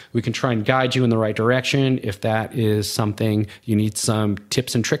 and we can try and guide you in the right direction if that is something you need some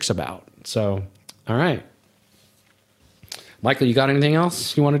tips and tricks about. So, all right. Michael, you got anything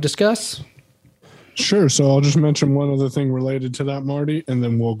else you want to discuss? Sure. So I'll just mention one other thing related to that, Marty, and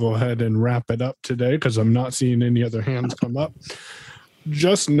then we'll go ahead and wrap it up today because I'm not seeing any other hands come up.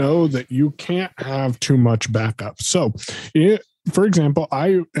 Just know that you can't have too much backup. So, for example,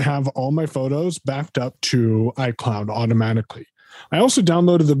 I have all my photos backed up to iCloud automatically. I also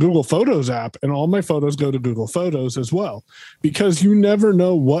downloaded the Google Photos app, and all my photos go to Google Photos as well, because you never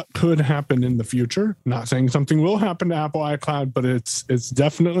know what could happen in the future. Not saying something will happen to Apple iCloud, but it's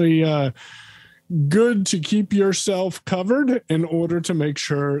definitely good to keep yourself covered in order to make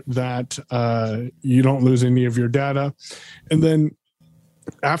sure that you don't lose any of your data. And then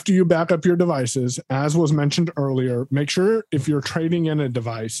after you back up your devices, as was mentioned earlier, make sure if you're trading in a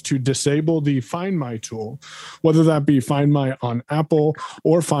device to disable the Find My tool, whether that be Find My on Apple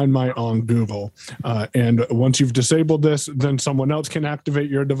or Find My on Google. And once you've disabled this, then someone else can activate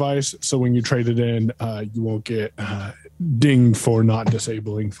your device. So when you trade it in, you won't get dinged for not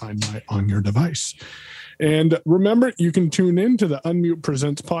disabling Find My on your device. And remember, you can tune in to the Unmute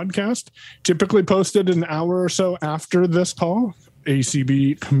Presents podcast, typically posted an hour or so after this call.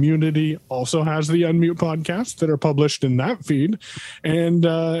 ACB community also has the Unmute podcasts that are published in that feed. And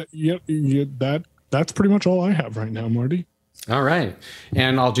that's pretty much all I have right now, Marty. All right.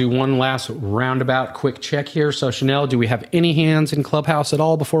 And I'll do one last roundabout quick check here. So, Chanel, do we have any hands in Clubhouse at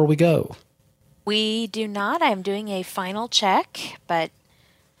all before we go? We do not. I'm doing a final check, but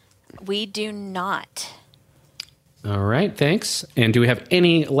we do not. All right. Thanks. And do we have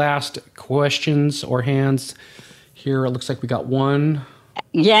any last questions or hands? Here, it looks like we got one.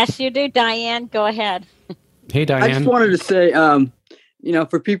 Yes, you do, Diane. Go ahead. Hey, Diane. I just wanted to say,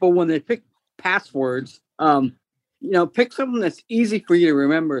 for people when they pick passwords, pick something that's easy for you to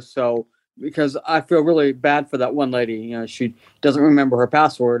remember. So, because I feel really bad for that one lady, she doesn't remember her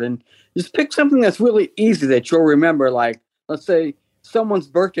password, and just pick something that's really easy that you'll remember. Like, let's say someone's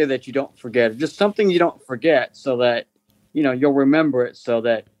birthday that you don't forget, just something you don't forget, so that you'll remember it, so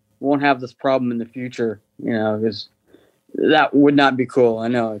that you won't have this problem in the future. Because that would not be cool. I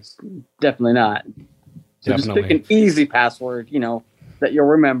know it's definitely not. So just pick an easy password, that you'll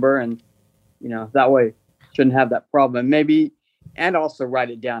remember, and that way shouldn't have that problem. Maybe, and also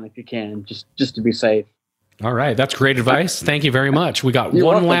write it down if you can, just to be safe. All right, that's great advice. Thank you very much. We got You're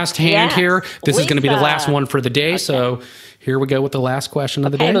one welcome. last hand here. This is going to be the Lisa. last one for the day. Okay. So here we go with the last question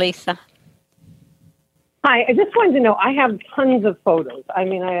of the day. Hey, Lisa. Hi, I just wanted to know, I have tons of photos. I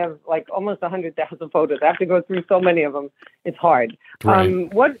mean, I have like almost 100,000 photos. I have to go through so many of them. It's hard.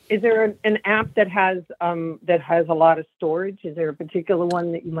 Right. What is there an app that has a lot of storage? Is there a particular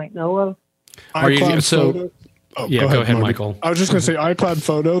one that you might know of? Are you so? Photos. Oh, yeah, go ahead, Marty. Michael. I was just going to say iCloud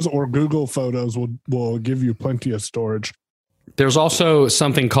Photos or Google Photos will give you plenty of storage. There's also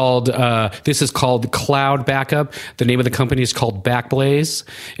something called, this is called Cloud Backup. The name of the company is called Backblaze.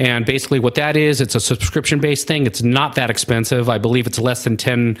 And basically what that is, it's a subscription-based thing. It's not that expensive. I believe it's less than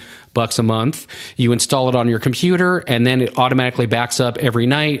 $10 a month. You install it on your computer, and then it automatically backs up every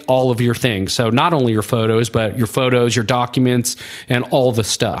night all of your things. So not only your photos, but your photos, your documents, and all the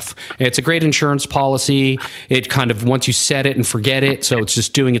stuff. It's a great insurance policy. It kind of, once you set it and forget it, so it's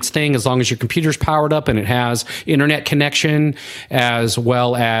just doing its thing as long as your computer's powered up and it has internet connection, as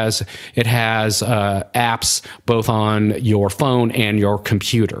well as it has apps both on your phone and your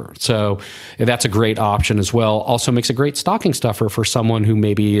computer. So that's a great option as well. Also makes a great stocking stuffer for someone who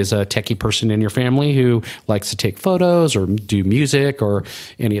maybe is a techie person in your family who likes to take photos or do music or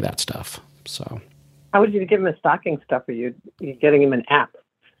any of that stuff. So How would you give him a stocking stuffer? You're getting him an app.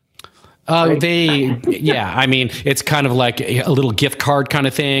 I mean, it's kind of like a little gift card kind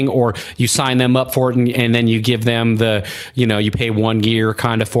of thing, or you sign them up for it and then you give them you pay 1 year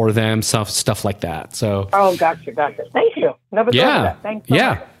kind of for them, stuff like that. So. Oh, gotcha. Thank you. Never thought of that. Thanks so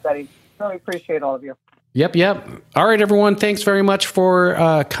much, everybody. Really appreciate all of you. Yep. All right, everyone. Thanks very much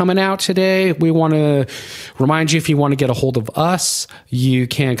for coming out today. We want to remind you, if you want to get a hold of us, you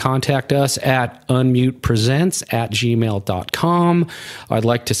can contact us at unmutepresents@gmail.com. I'd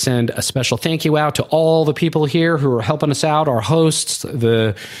like to send a special thank you out to all the people here who are helping us out, our hosts,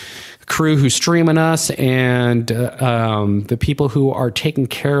 the crew who's streaming us, and the people who are taking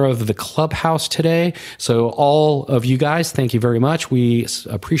care of the Clubhouse today. So all of you guys, thank you very much. We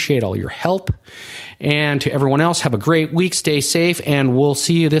appreciate all your help. And to everyone else, have a great week. Stay safe, and we'll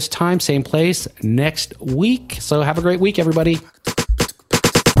see you this time, same place, next week. So have a great week, everybody.